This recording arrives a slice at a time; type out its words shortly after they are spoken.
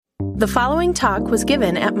The following talk was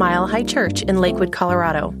given at Mile High Church in Lakewood,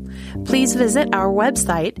 Colorado. Please visit our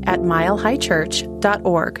website at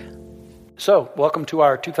milehighchurch.org. So, welcome to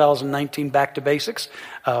our 2019 Back to Basics,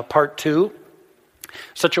 Part 2.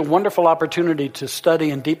 Such a wonderful opportunity to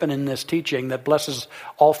study and deepen in this teaching that blesses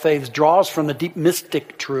all faiths, draws from the deep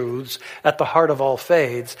mystic truths at the heart of all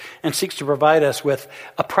faiths, and seeks to provide us with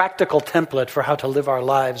a practical template for how to live our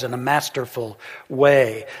lives in a masterful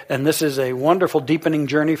way. And this is a wonderful deepening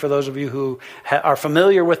journey for those of you who are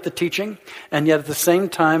familiar with the teaching, and yet at the same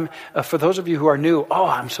time, for those of you who are new,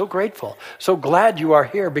 I'm so grateful, so glad you are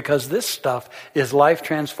here, because this stuff is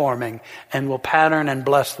life-transforming and will pattern and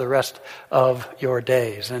bless the rest of your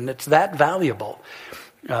days, and it's that valuable.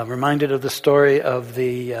 Reminded of the story of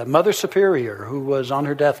the Mother Superior who was on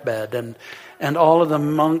her deathbed, and all of the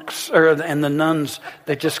monks and the nuns,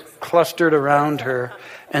 they just clustered around her,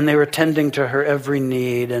 and they were tending to her every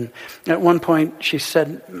need. And at one point she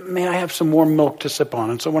said, "May I have some warm milk to sip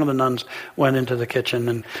on?" And so one of the nuns went into the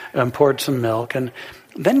kitchen and poured some milk. And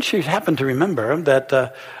then she happened to remember that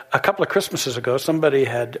a couple of Christmases ago, somebody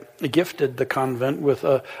had gifted the convent with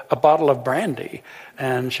a bottle of brandy.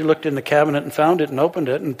 And she looked in the cabinet and found it and opened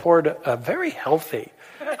it and poured a very healthy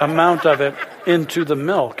amount of it into the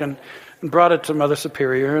milk and brought it to Mother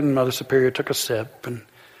Superior. And Mother Superior took a sip and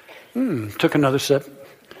took another sip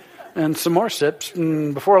and some more sips.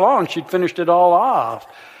 And before long, she'd finished it all off.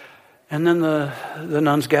 And then the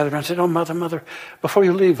nuns gathered around and said, "Oh, Mother, before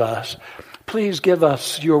you leave us, please give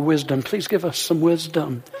us your wisdom. Please give us some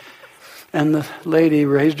wisdom." And the lady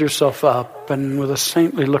raised herself up, and with a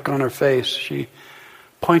saintly look on her face, she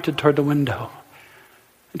pointed toward the window.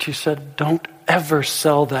 And she said, "Don't ever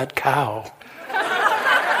sell that cow."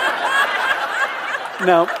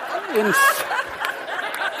 Now,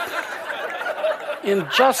 in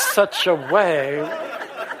just such a way,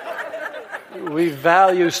 we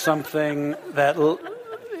value something that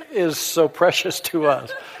is so precious to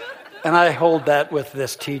us. And I hold that with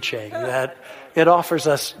this teaching, that it offers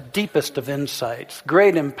us deepest of insights,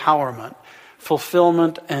 great empowerment,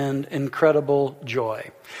 fulfillment, and incredible joy.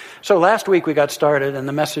 So last week we got started, and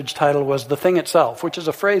the message title was "The Thing Itself," which is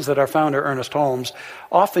a phrase that our founder, Ernest Holmes,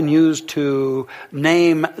 often used to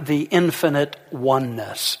name the infinite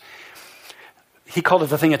oneness. He called it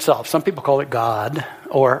the thing itself. Some people call it God,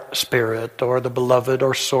 or Spirit, or the beloved,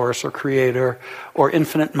 or source, or creator, or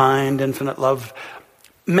infinite mind, infinite love.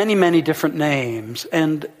 Many, many different names,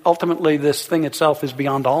 and ultimately this thing itself is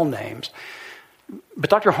beyond all names. But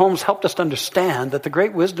Dr. Holmes helped us to understand that the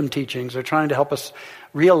great wisdom teachings are trying to help us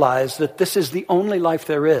realize that this is the only life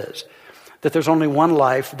there is, that there's only one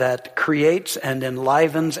life that creates and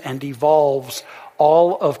enlivens and evolves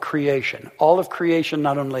all of creation. All of creation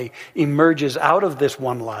not only emerges out of this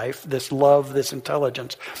one life, this love, this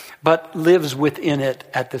intelligence, but lives within it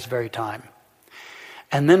at this very time.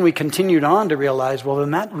 And then we continued on to realize, well,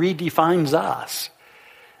 then that redefines us,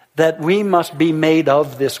 that we must be made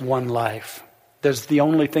of this one life. There's the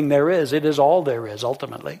only thing there is. It is all there is,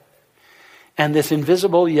 ultimately. And this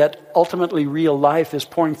invisible yet ultimately real life is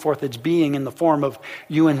pouring forth its being in the form of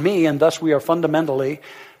you and me, and thus we are fundamentally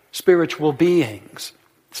spiritual beings,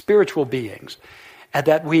 and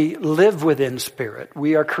that we live within spirit.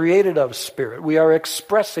 We are created of spirit. We are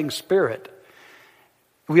expressing spirit.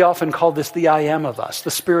 We often call this the I am of us,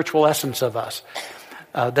 the spiritual essence of us,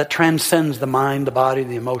 that transcends the mind, the body,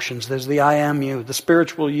 the emotions. There's the I am you, the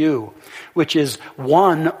spiritual you, which is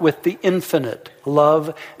one with the infinite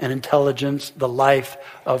love and intelligence, the life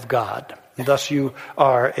of God. And thus you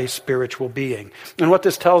are a spiritual being. And what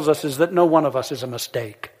this tells us is that no one of us is a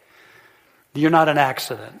mistake. You're not an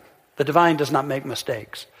accident. The divine does not make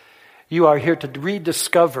mistakes. You are here to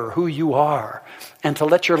rediscover who you are and to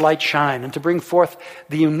let your light shine and to bring forth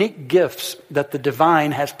the unique gifts that the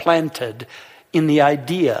divine has planted in the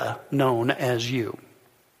idea known as you.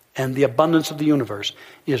 And the abundance of the universe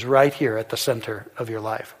is right here at the center of your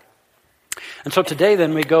life. And so today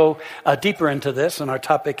then we go deeper into this, and our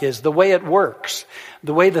topic is the way it works,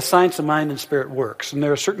 the way the science of mind and spirit works. And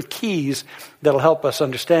there are certain keys that will help us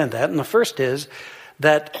understand that. And the first is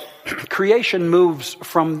that creation moves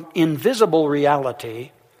from invisible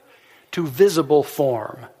reality to visible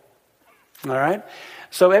form. All right?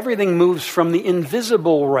 So everything moves from the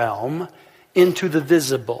invisible realm into the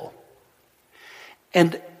visible.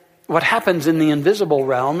 And what happens in the invisible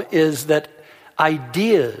realm is that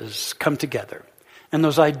ideas come together. And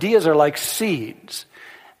those ideas are like seeds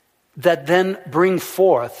that then bring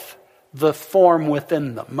forth the form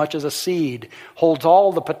within them, much as a seed holds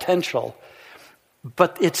all the potential,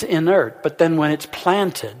 but it's inert. But then when it's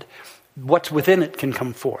planted, what's within it can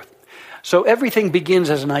come forth. So everything begins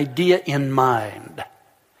as an idea in mind.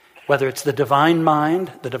 whether it's the divine mind,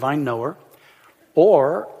 the divine knower,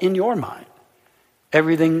 or in your mind.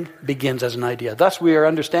 Everything begins as an idea. Thus, we are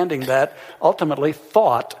understanding that ultimately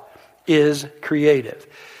thought is creative.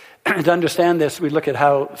 To understand this, we look at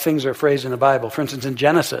how things are phrased in the Bible. For instance, in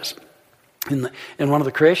Genesis, in one of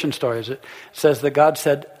the creation stories, it says that God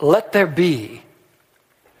said, let there be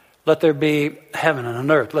heaven and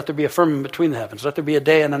an earth. Let there be a firmament between the heavens. Let there be a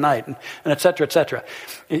day and a night, and et cetera, et cetera.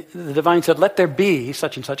 The divine said, let there be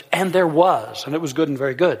such and such, and there was, and it was good and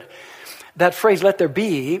very good. That phrase, let there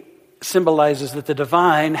be, symbolizes that the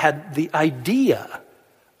divine had the idea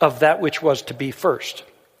of that which was to be first.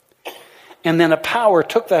 And then a power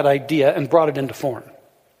took that idea and brought it into form.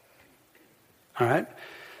 All right?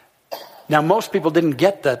 Now, most people didn't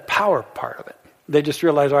get that power part of it. They just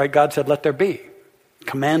realized, all right, God said, let there be.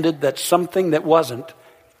 Commanded that something that wasn't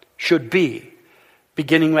should be,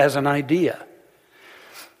 beginning as an idea.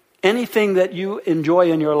 Anything that you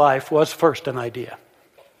enjoy in your life was first an idea.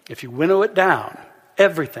 If you winnow it down,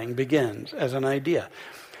 everything begins as an idea.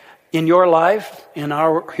 In your life, in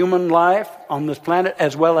our human life, on this planet,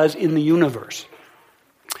 as well as in the universe,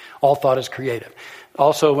 all thought is creative.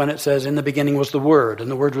 Also, when it says, in the beginning was the Word, and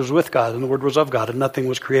the Word was with God, and the Word was of God, and nothing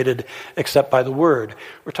was created except by the Word.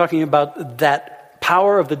 We're talking about that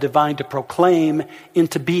power of the divine to proclaim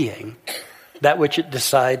into being that which it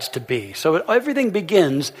decides to be. So everything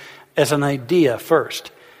begins as an idea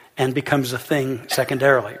first and becomes a thing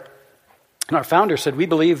secondarily. And our founder said, we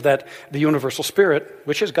believe that the universal spirit,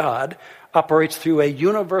 which is God, operates through a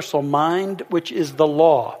universal mind, which is the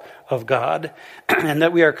law of God, and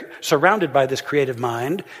that we are surrounded by this creative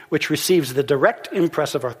mind, which receives the direct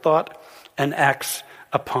impress of our thought and acts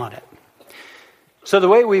upon it. So the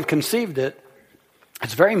way we've conceived it,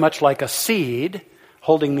 it's very much like a seed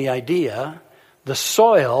holding the idea. The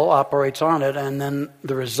soil operates on it, and then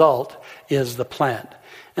the result is the plant.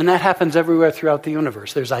 And that happens everywhere throughout the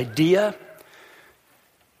universe. There's idea,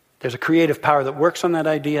 there's a creative power that works on that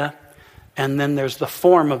idea, and then there's the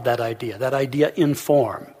form of that idea in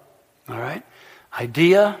form. All right?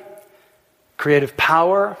 Idea, creative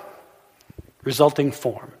power, resulting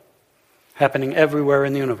form. Happening everywhere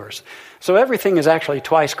in the universe. So everything is actually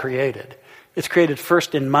twice created. It's created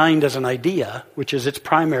first in mind as an idea, which is its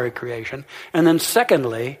primary creation, and then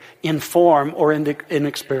secondly, in form or in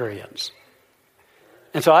experience.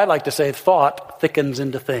 And so I like to say thought thickens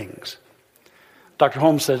into things. Dr.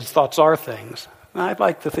 Holmes says thoughts are things. I'd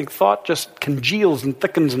like to think thought just congeals and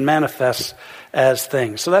thickens and manifests as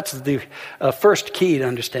things. So that's the first key to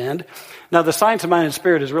understand. Now, the science of mind and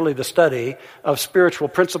spirit is really the study of spiritual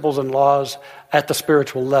principles and laws at the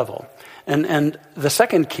spiritual level. And the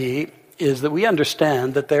second key is that we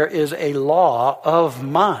understand that there is a law of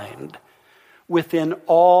mind within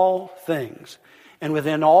all things. And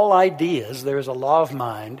within all ideas, there is a law of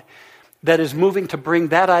mind that is moving to bring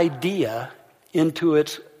that idea into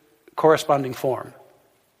its corresponding form.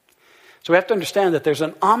 So we have to understand that there's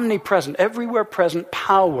an omnipresent, everywhere present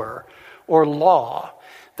power or law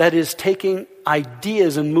that is taking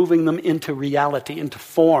ideas and moving them into reality, into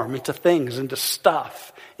form, into things, into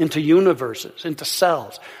stuff, into universes, into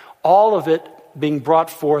cells. All of it being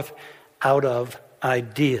brought forth out of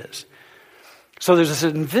ideas. So there's this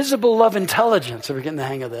invisible love intelligence, if we're getting the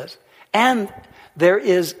hang of this. And there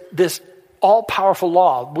is this all-powerful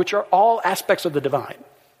law, which are all aspects of the divine.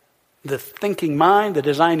 The thinking mind, the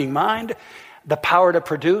designing mind, the power to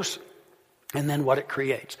produce, and then what it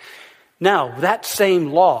creates. Now, that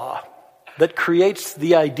same law that creates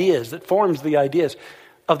the ideas, that forms the ideas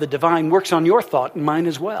of the divine, works on your thought and mine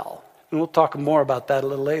as well. And we'll talk more about that a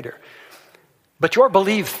little later. But your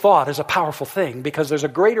believed thought is a powerful thing because there's a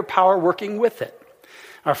greater power working with it.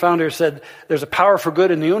 Our founder said there's a power for good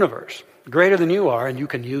in the universe, greater than you are, and you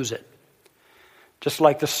can use it. Just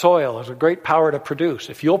like the soil has a great power to produce.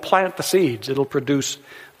 If you'll plant the seeds, it'll produce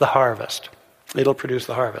the harvest. It'll produce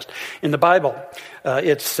the harvest. In the Bible,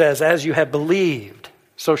 it says, as you have believed,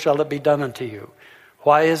 so shall it be done unto you.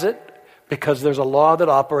 Why is it? Because there's a law that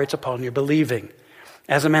operates upon your believing.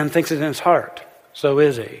 As a man thinks it in his heart, so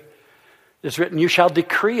is he. It's written, you shall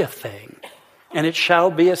decree a thing, and it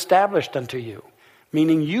shall be established unto you.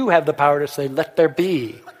 Meaning you have the power to say, let there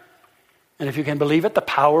be. And if you can believe it, the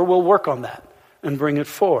power will work on that and bring it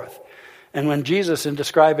forth. And when Jesus, in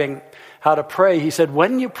describing how to pray, he said,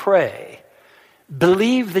 when you pray,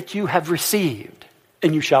 believe that you have received,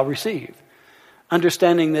 and you shall receive.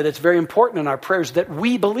 Understanding that it's very important in our prayers that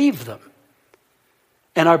we believe them.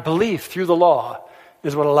 And our belief through the law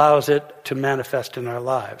is what allows it to manifest in our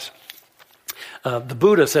lives. The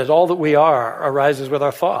Buddha says all that we are arises with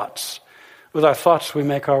our thoughts. With our thoughts we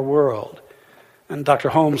make our world. And Dr.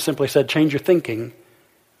 Holmes simply said, change your thinking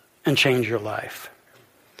and change your life.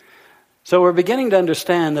 So we're beginning to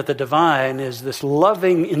understand that the divine is this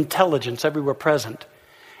loving intelligence everywhere present,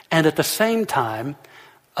 and at the same time,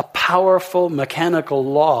 a powerful mechanical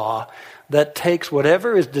law that takes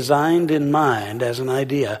whatever is designed in mind as an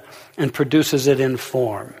idea and produces it in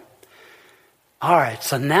form. All right,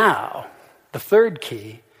 so now the third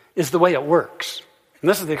key is the way it works. And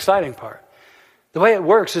this is the exciting part. The way it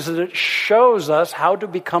works is that it shows us how to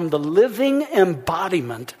become the living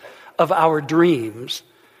embodiment of our dreams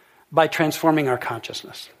by transforming our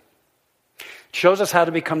consciousness. It shows us how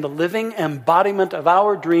to become the living embodiment of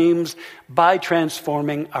our dreams by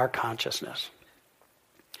transforming our consciousness.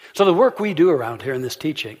 So the work we do around here in this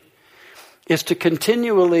teaching is to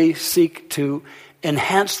continually seek to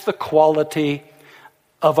enhance the quality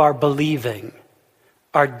of our believing,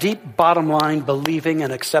 our deep bottom line believing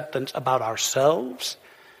and acceptance about ourselves,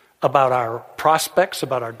 about our prospects,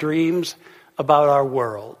 about our dreams, about our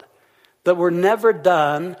world. That we're never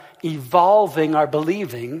done evolving our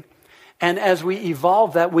believing, and as we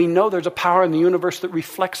evolve that, we know there's a power in the universe that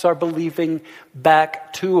reflects our believing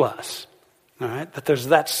back to us. All right?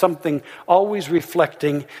 That's something always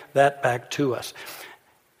reflecting that back to us.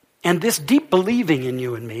 And this deep believing in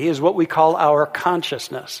you and me is what we call our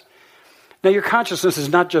consciousness. Now, your consciousness is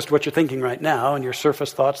not just what you're thinking right now and your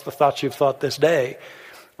surface thoughts, the thoughts you've thought this day.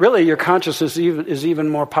 Really, your consciousness is even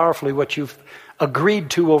more powerfully what you've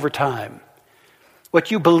agreed to over time.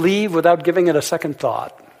 What you believe without giving it a second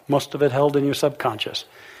thought, most of it held in your subconscious.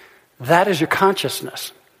 That is your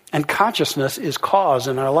consciousness. And consciousness is cause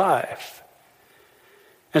in our life.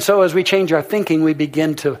 And so as we change our thinking, we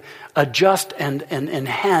begin to adjust and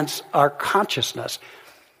enhance our consciousness.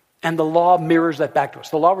 And the law mirrors that back to us.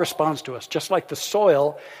 The law responds to us, just like the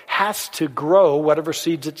soil has to grow whatever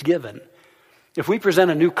seeds it's given. If we present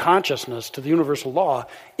a new consciousness to the universal law,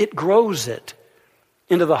 it grows it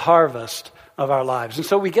into the harvest of our lives. And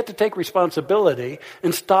so we get to take responsibility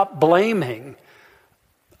and stop blaming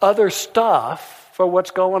other stuff for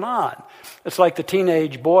what's going on. It's like the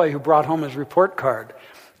teenage boy who brought home his report card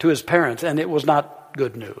to his parents, and it was not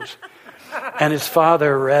good news. And his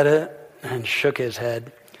father read it and shook his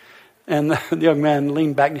head. And the young man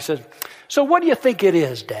leaned back and he said, "So what do you think it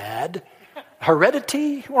is, Dad?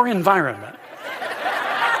 Heredity or environment?"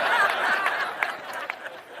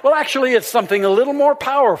 Well, actually, it's something a little more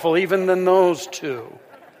powerful even than those two.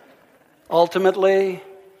 Ultimately,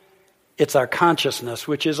 it's our consciousness,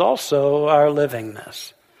 which is also our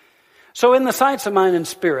livingness. So in the science of mind and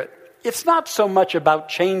spirit, it's not so much about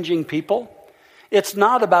changing people. It's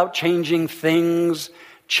not about changing things,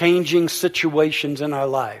 changing situations in our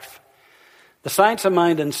life. The science of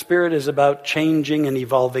mind and spirit is about changing and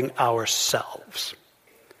evolving ourselves.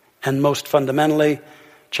 And most fundamentally,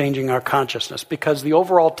 changing our consciousness. Because the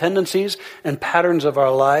overall tendencies and patterns of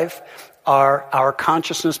our life are our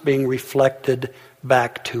consciousness being reflected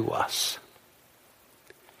back to us.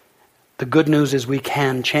 The good news is we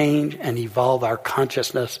can change and evolve our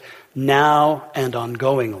consciousness now and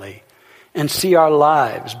ongoingly, and see our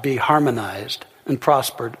lives be harmonized and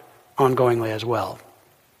prospered ongoingly as well.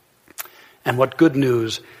 And what good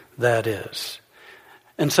news that is.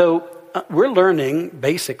 And so we're learning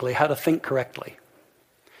basically how to think correctly.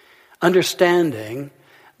 Understanding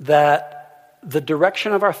that the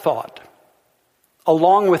direction of our thought,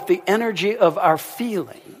 along with the energy of our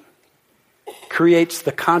feeling, creates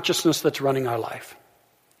the consciousness that's running our life.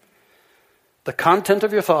 The content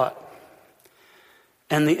of your thought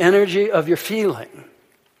and the energy of your feeling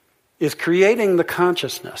is creating the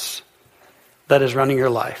consciousness that is running your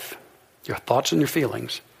life. Your thoughts and your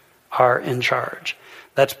feelings are in charge.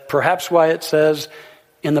 That's perhaps why it says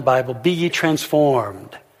in the Bible, "Be ye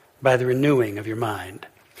transformed by the renewing of your mind."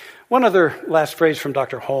 One other last phrase from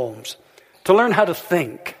Dr. Holmes. To learn how to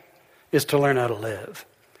think is to learn how to live.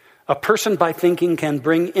 A person by thinking can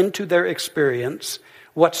bring into their experience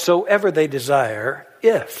whatsoever they desire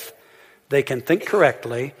if they can think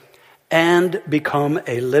correctly and become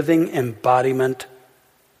a living embodiment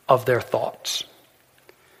of their thoughts.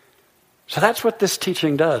 So that's what this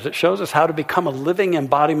teaching does. It shows us how to become a living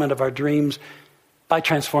embodiment of our dreams by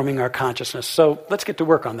transforming our consciousness. So let's get to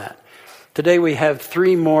work on that. Today we have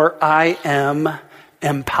 3 more I am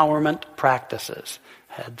empowerment practices.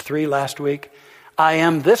 Had 3 last week. I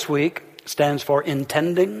am this week stands for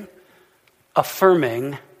intending,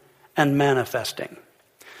 affirming, and manifesting.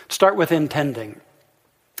 Start with intending.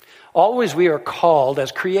 Always we are called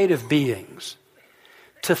as creative beings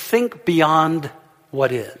to think beyond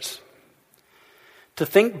what is. To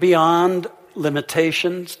think beyond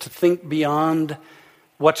limitations, to think beyond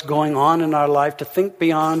what's going on in our life, to think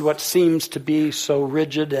beyond what seems to be so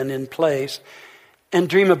rigid and in place, and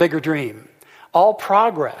dream a bigger dream. All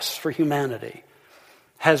progress for humanity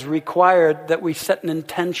has required that we set an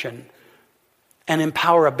intention and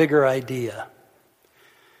empower a bigger idea.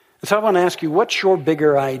 And so I want to ask you, what's your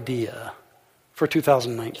bigger idea for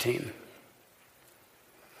 2019?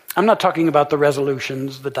 I'm not talking about the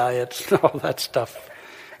resolutions, the diets, all that stuff,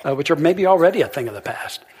 which are maybe already a thing of the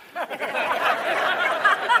past.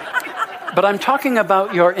 But I'm talking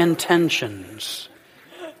about your intentions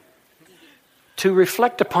to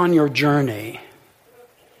reflect upon your journey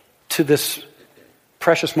to this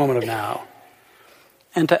precious moment of now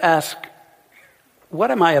and to ask, what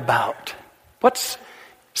am I about? What's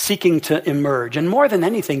seeking to emerge? And more than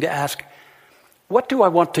anything, to ask, what do I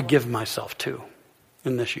want to give myself to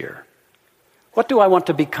in this year? What do I want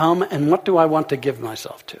to become, and what do I want to give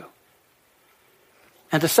myself to?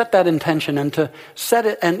 And to set that intention and to set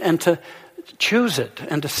it and to choose it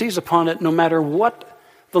and to seize upon it no matter what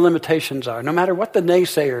the limitations are, no matter what the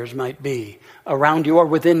naysayers might be around you or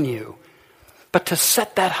within you, but to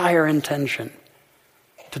set that higher intention,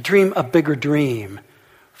 to dream a bigger dream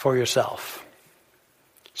for yourself.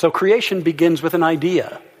 So creation begins with an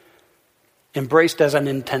idea, embraced as an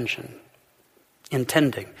intention,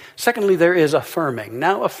 intending. Secondly, there is affirming.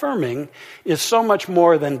 Now, affirming is so much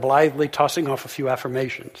more than blithely tossing off a few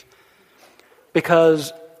affirmations.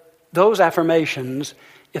 Because those affirmations,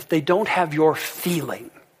 if they don't have your feeling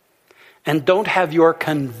and don't have your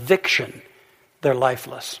conviction, they're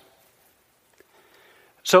lifeless.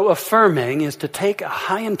 So affirming is to take a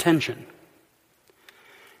high intention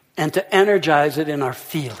and to energize it in our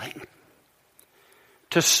feeling.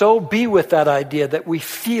 To so be with that idea that we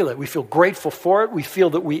feel it. We feel grateful for it. We feel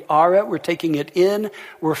that we are it. We're taking it in.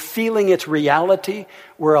 We're feeling its reality.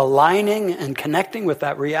 We're aligning and connecting with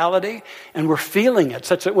that reality. And we're feeling it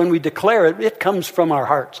such that when we declare it, it comes from our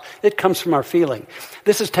hearts. It comes from our feeling.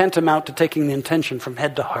 This is tantamount to taking the intention from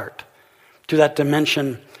head to heart, to that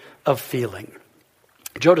dimension of feeling.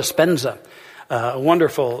 Joe Dispenza, a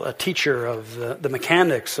wonderful teacher of the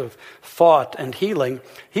mechanics of thought and healing,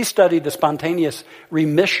 he studied the spontaneous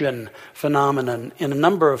remission phenomenon in a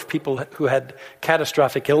number of people who had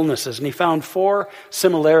catastrophic illnesses, and he found 4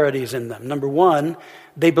 similarities in them. Number 1,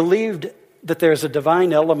 they believed that there's a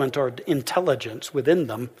divine element or intelligence within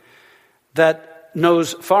them that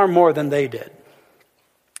knows far more than they did.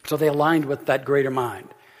 So they aligned with that greater mind.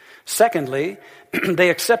 Secondly,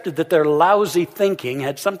 they accepted that their lousy thinking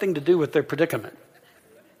had something to do with their predicament.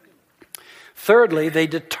 Thirdly, they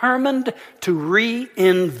determined to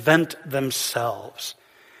reinvent themselves,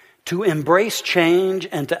 to embrace change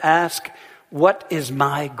and to ask, what is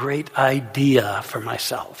my great idea for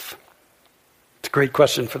myself? It's a great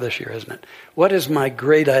question for this year, isn't it? What is my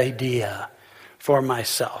great idea for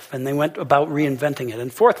myself? And they went about reinventing it.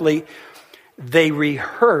 And fourthly, they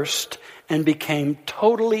rehearsed and became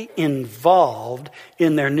totally involved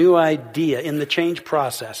in their new idea, in the change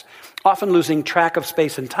process, often losing track of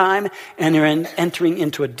space and time and entering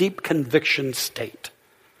into a deep conviction state.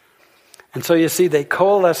 And so you see, they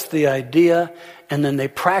coalesced the idea and then they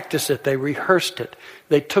practiced it, they rehearsed it,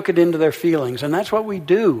 they took it into their feelings. And that's what we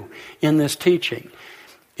do in this teaching,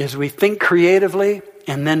 is we think creatively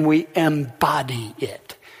and then we embody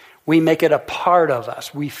it. We make it a part of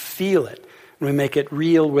us, we feel it. We make it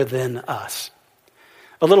real within us.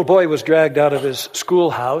 A little boy was dragged out of his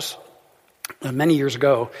schoolhouse many years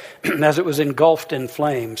ago as it was engulfed in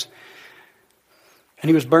flames. And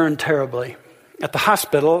he was burned terribly. At the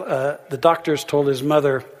hospital, the doctors told his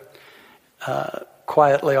mother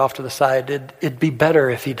quietly off to the side, it'd be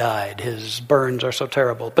better if he died. His burns are so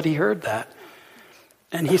terrible. But he heard that.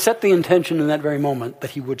 And he set the intention in that very moment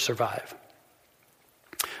that he would survive.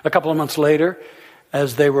 A couple of months later,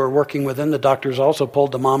 as they were working with him, the doctors also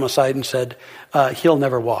pulled the mom aside and said, he'll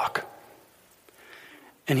never walk.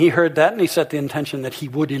 And he heard that and he set the intention that he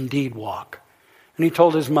would indeed walk. And he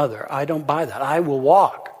told his mother, I don't buy that. I will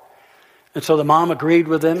walk. And so the mom agreed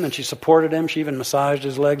with him and she supported him. She even massaged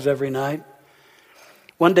his legs every night.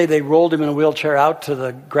 One day they rolled him in a wheelchair out to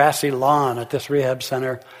the grassy lawn at this rehab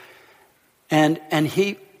center. And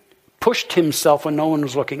he pushed himself when no one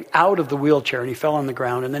was looking out of the wheelchair and he fell on the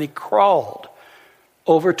ground. And then he crawled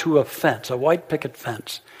over to a fence, a white picket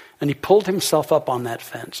fence, and he pulled himself up on that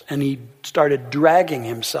fence, and he started dragging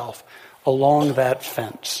himself along that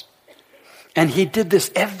fence. And he did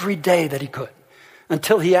this every day that he could,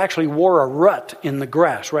 until he actually wore a rut in the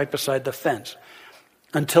grass right beside the fence,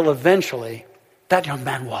 until eventually that young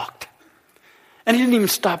man walked. And he didn't even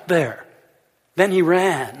stop there. Then he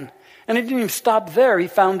ran, and he didn't even stop there. He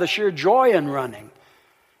found the sheer joy in running.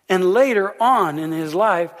 And later on in his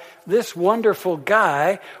life, this wonderful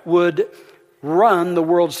guy would run the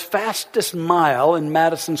world's fastest mile in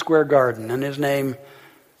Madison Square Garden. And his name,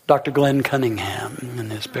 Dr. Glenn Cunningham,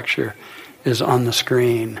 and his picture is on the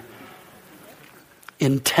screen.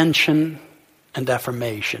 Intention and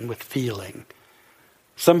affirmation with feeling.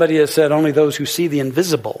 Somebody has said only those who see the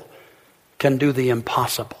invisible can do the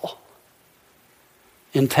impossible.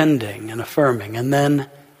 Intending and affirming, and then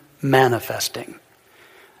manifesting.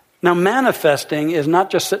 Now, manifesting is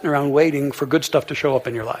not just sitting around waiting for good stuff to show up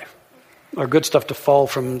in your life or good stuff to fall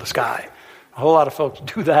from the sky. A whole lot of folks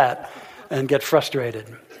do that and get frustrated.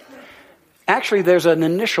 Actually, there's an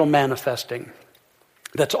initial manifesting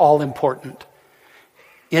that's all important.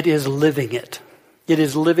 It is living it. It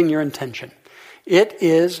is living your intention. It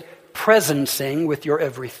is presencing with your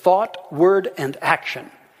every thought, word, and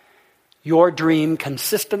action your dream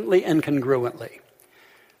consistently and congruently.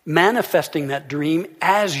 Manifesting that dream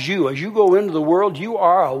as you go into the world, you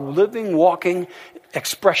are a living, walking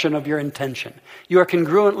expression of your intention. You are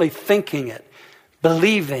congruently thinking it,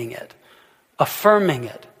 believing it, affirming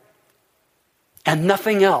it, and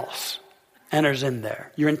nothing else enters in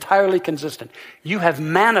there. You're entirely consistent. You have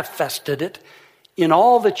manifested it in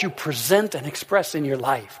all that you present and express in your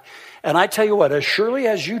life. And I tell you what, as surely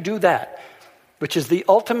as you do that, which is the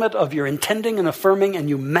ultimate of your intending and affirming, and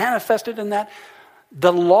you manifest it in that,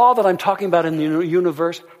 the law that I'm talking about in the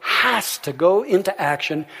universe has to go into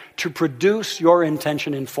action to produce your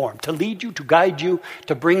intention in form, to lead you, to guide you,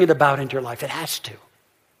 to bring it about into your life. It has to.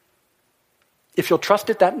 If you'll trust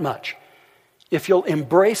it that much, if you'll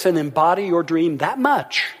embrace and embody your dream that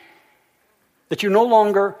much, that you no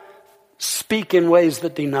longer speak in ways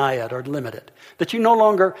that deny it or limit it, that you no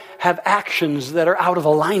longer have actions that are out of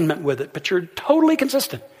alignment with it, but you're totally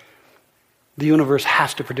consistent, the universe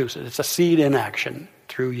has to produce it. It's a seed in action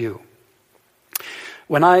through you.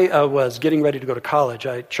 When I was getting ready to go to college,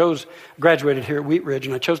 I graduated here at Wheat Ridge,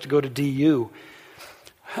 and I chose to go to DU.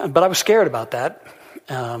 But I was scared about that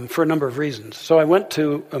for a number of reasons. So I went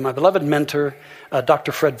to my beloved mentor,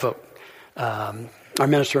 Dr. Fred Vogt, our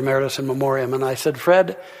minister emeritus in memoriam, and I said,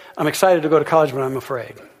 Fred, I'm excited to go to college, but I'm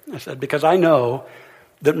afraid. I said, because I know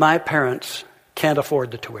that my parents can't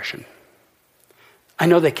afford the tuition. I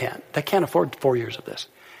know they can't. They can't afford 4 years of this.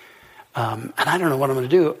 And I don't know what I'm going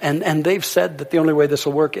to do. And they've said that the only way this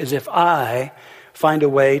will work is if I find a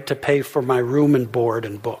way to pay for my room and board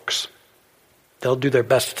and books. They'll do their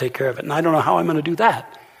best to take care of it. And I don't know how I'm going to do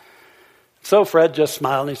that. So Fred just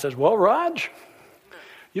smiled and he says, well, Raj,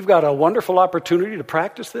 you've got a wonderful opportunity to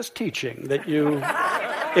practice this teaching that you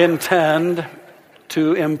intend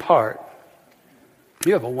to impart.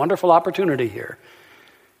 You have a wonderful opportunity here.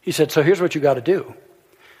 He said, so here's what you got to do.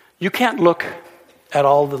 You can't look at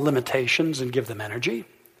all the limitations and give them energy.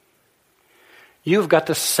 You've got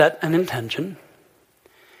to set an intention,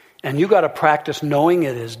 and you've got to practice knowing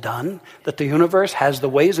it is done, that the universe has the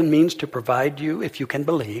ways and means to provide you if you can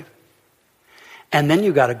believe. And then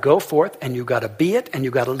you got to go forth, and you got to be it, and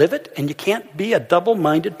you got to live it, and you can't be a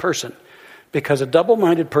double-minded person, because a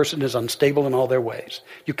double-minded person is unstable in all their ways.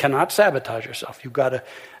 You cannot sabotage yourself. You've got to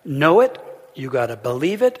know it, you got to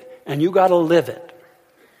believe it, and you got to live it.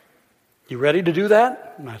 You ready to do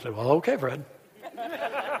that? And I said, well, okay, Fred.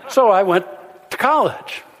 So I went to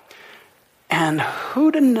college. And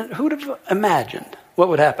who'd have imagined what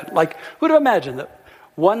would happen? Like, who'd have imagined that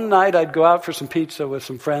one night I'd go out for some pizza with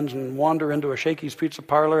some friends and wander into a Shakey's Pizza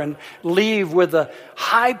Parlor and leave with a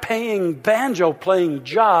high-paying, banjo-playing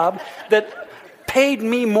job that paid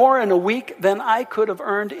me more in a week than I could have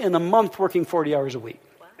earned in a month working 40 hours a week.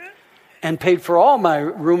 And paid for all my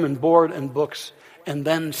room and board and books and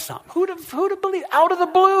then some. Who'd have believed? Out of the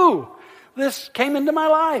blue, this came into my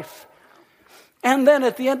life. And then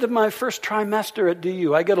at the end of my first trimester at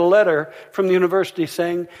DU, I get a letter from the university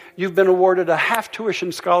saying, you've been awarded a half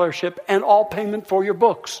tuition scholarship and all payment for your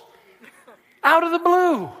books. Out of the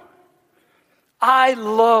blue. I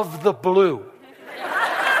love the blue.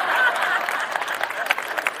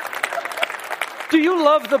 Do you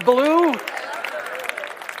love the blue?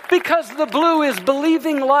 Because the blue is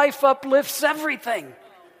believing life uplifts everything.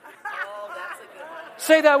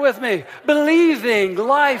 Say that with me. Believing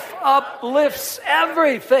life uplifts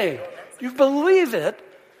everything. You believe it,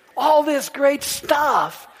 all this great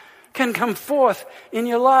stuff can come forth in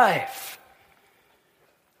your life.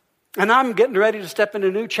 And I'm getting ready to step into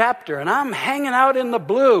a new chapter, and I'm hanging out in the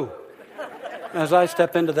blue as I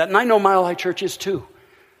step into that. And I know Mile High Church is too,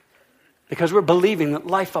 because we're believing that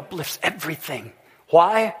life uplifts everything.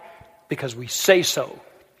 Why? Because we say so,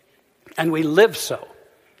 and we live so.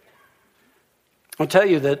 I'll tell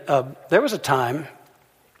you that there was a time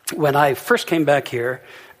when I first came back here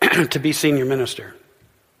to be senior minister.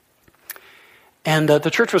 And the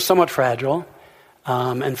church was somewhat fragile,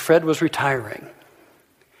 and Fred was retiring.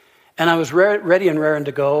 And I was ready and raring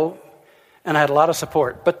to go, and I had a lot of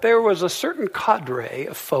support. But there was a certain cadre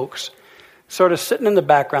of folks sort of sitting in the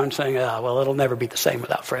background saying, oh, well, it'll never be the same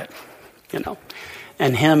without Fred, you know.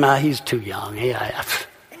 And him, he's too young.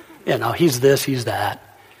 He's this, he's that.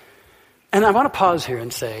 And I want to pause here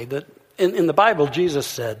and say that in the Bible, Jesus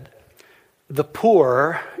said, the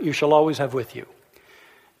poor you shall always have with you.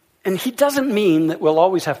 And he doesn't mean that we'll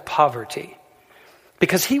always have poverty,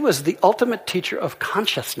 because he was the ultimate teacher of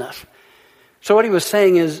consciousness. So what he was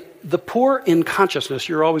saying is, the poor in consciousness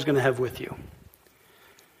you're always going to have with you.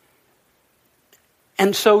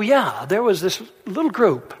 And so, there was this little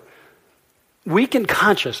group, weak in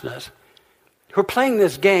consciousness, who are playing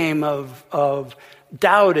this game of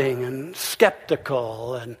doubting and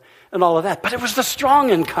skeptical and all of that. But it was the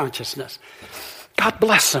strong in consciousness. God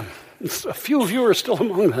bless them. A few of you are still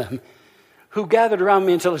among them who gathered around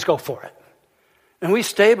me and said, let's go for it. And we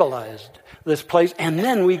stabilized this place, and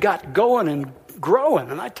then we got going and growing.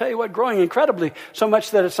 And I tell you what, growing incredibly, so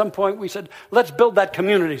much that at some point we said, let's build that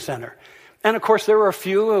community center. And of course, there were a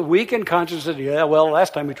few weak in consciousness.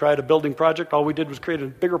 Last time we tried a building project, all we did was create a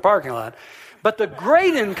bigger parking lot. But the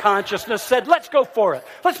great in consciousness said, let's go for it.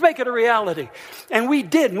 Let's make it a reality. And we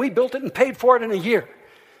did, and we built it and paid for it in a year.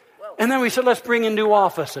 And then we said, let's bring in new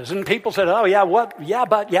offices. And people said, oh, yeah, what? Yeah,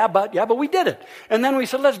 but we did it. And then we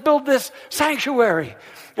said, let's build this sanctuary.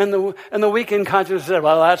 And the weak in consciousness said,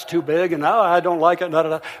 well, that's too big, and I don't like it.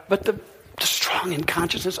 But the strong in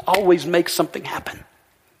consciousness always makes something happen.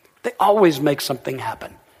 They always make something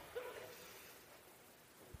happen.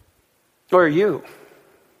 Or you.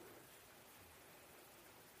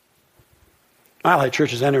 Mile High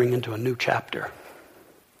Church is entering into a new chapter.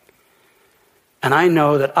 And I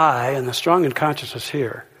know that I and the strong in consciousness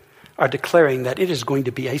here are declaring that it is going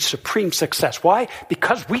to be a supreme success. Why?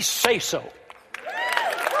 Because we say so.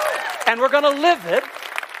 And we're going to live it,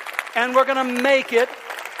 and we're going to make it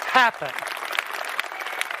happen.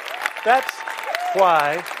 That's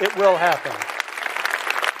why it will happen.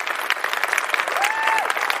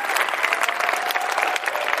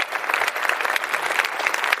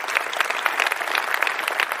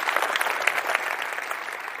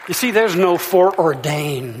 You see, there's no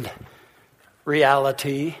foreordained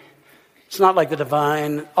reality. It's not like the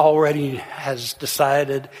divine already has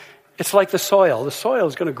decided. It's like the soil. The soil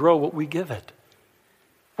is going to grow what we give it.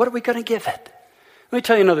 What are we going to give it? Let me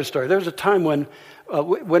tell you another story. There was a time when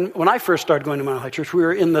I first started going to Mile High Church, we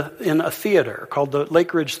were in a theater called the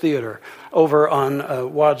Lake Ridge Theater over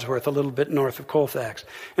on Wadsworth, a little bit north of Colfax.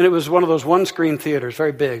 And it was one of those one-screen theaters,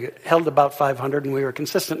 very big. It held about 500, and we were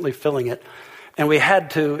consistently filling it. And it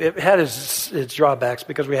had its drawbacks,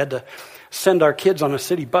 because we had to send our kids on a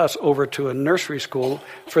city bus over to a nursery school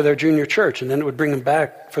for their junior church, and then it would bring them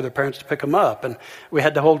back for their parents to pick them up. And we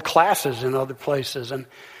had to hold classes in other places, and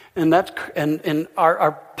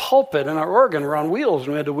our pulpit and our organ were on wheels,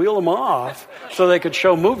 and we had to wheel them off so they could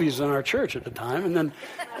show movies in our church at the time.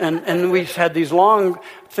 And we had these long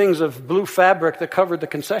things of blue fabric that covered the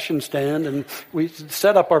concession stand, and we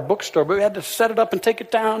set up our bookstore, but we had to set it up and take it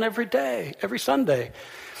down every day, every Sunday.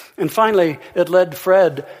 And finally, it led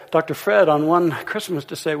Dr. Fred, on one Christmas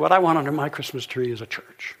to say, what I want under my Christmas tree is a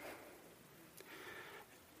church.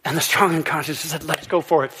 And the strong in consciousness said, let's go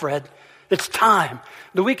for it, Fred. It's time.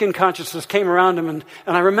 The weak in consciousness came around him, and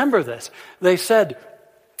I remember this. They said,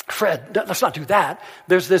 Fred, let's not do that.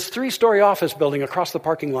 There's this 3-story office building across the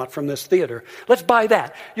parking lot from this theater. Let's buy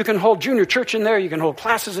that. You can hold junior church in there. You can hold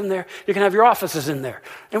classes in there. You can have your offices in there.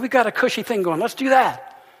 And we've got a cushy thing going. Let's do that.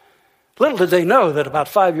 Little did they know that about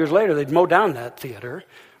 5 years later, they'd mow down that theater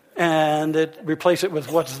and replace it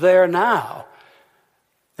with what's there now.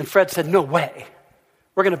 And Fred said, no way.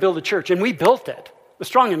 We're going to build a church. And we built it. The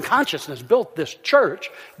strong in consciousness built this church,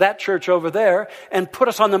 that church over there, and put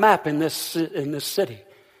us on the map in this city.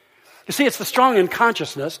 You see, it's the strong in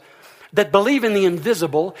consciousness that believe in the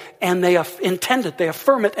invisible, and they intend it, they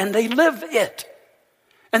affirm it, and they live it.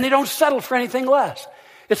 And they don't settle for anything less.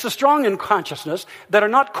 It's the strong in consciousness that are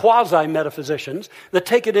not quasi-metaphysicians, that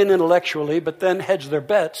take it in intellectually, but then hedge their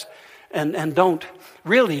bets and don't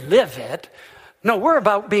really live it. No, we're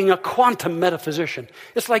about being a quantum metaphysician.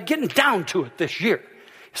 It's like getting down to it this year.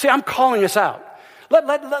 See, I'm calling us out.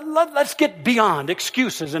 Let's get beyond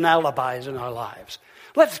excuses and alibis in our lives.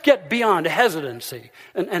 Let's get beyond hesitancy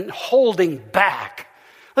and holding back.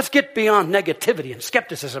 Let's get beyond negativity and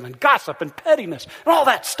skepticism and gossip and pettiness and all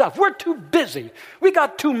that stuff. We're too busy. We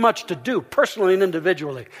got too much to do, personally and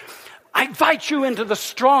individually. I invite you into the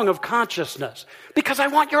strong of consciousness because I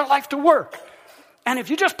want your life to work. And if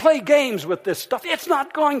you just play games with this stuff, it's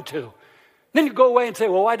not going to. Then you go away and say,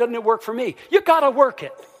 well, why doesn't it work for me? You got to work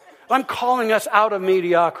it. I'm calling us out of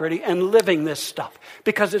mediocrity and living this stuff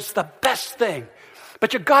because it's the best thing.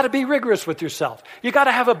 But you got to be rigorous with yourself. You got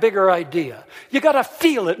to have a bigger idea. You got to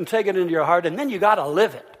feel it and take it into your heart, and then you got to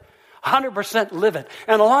live it. 100% live it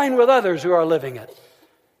and align with others who are living it.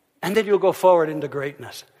 And then you'll go forward into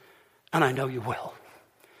greatness. And I know you will.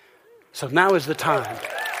 So now is the time.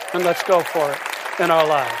 And let's go for it in our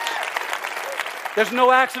lives. There's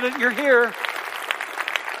no accident you're here.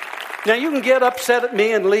 Now, you can get upset at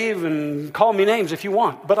me and leave and call me names if you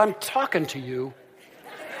want, but I'm talking to you.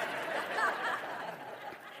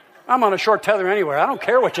 I'm on a short tether anywhere. I don't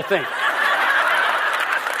care what you think.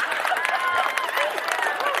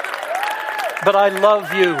 But I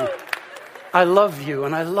love you. I love you,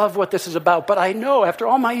 and I love what this is about. But I know, after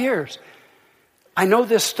all my years, I know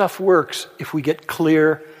this stuff works if we get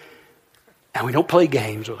clear and we don't play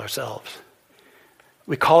games with ourselves.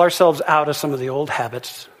 We call ourselves out of some of the old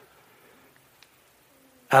habits,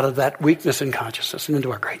 out of that weakness in consciousness and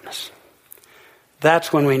into our greatness.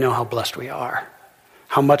 That's when we know how blessed we are,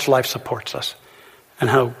 how much life supports us, and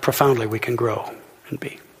how profoundly we can grow and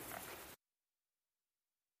be.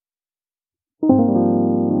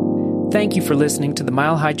 Thank you for listening to the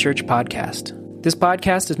Mile High Church podcast. This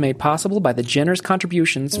podcast is made possible by the generous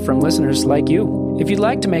contributions from listeners like you. If you'd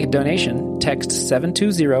like to make a donation, text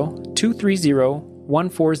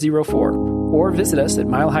 720-230-1404 or visit us at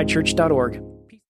milehighchurch.org.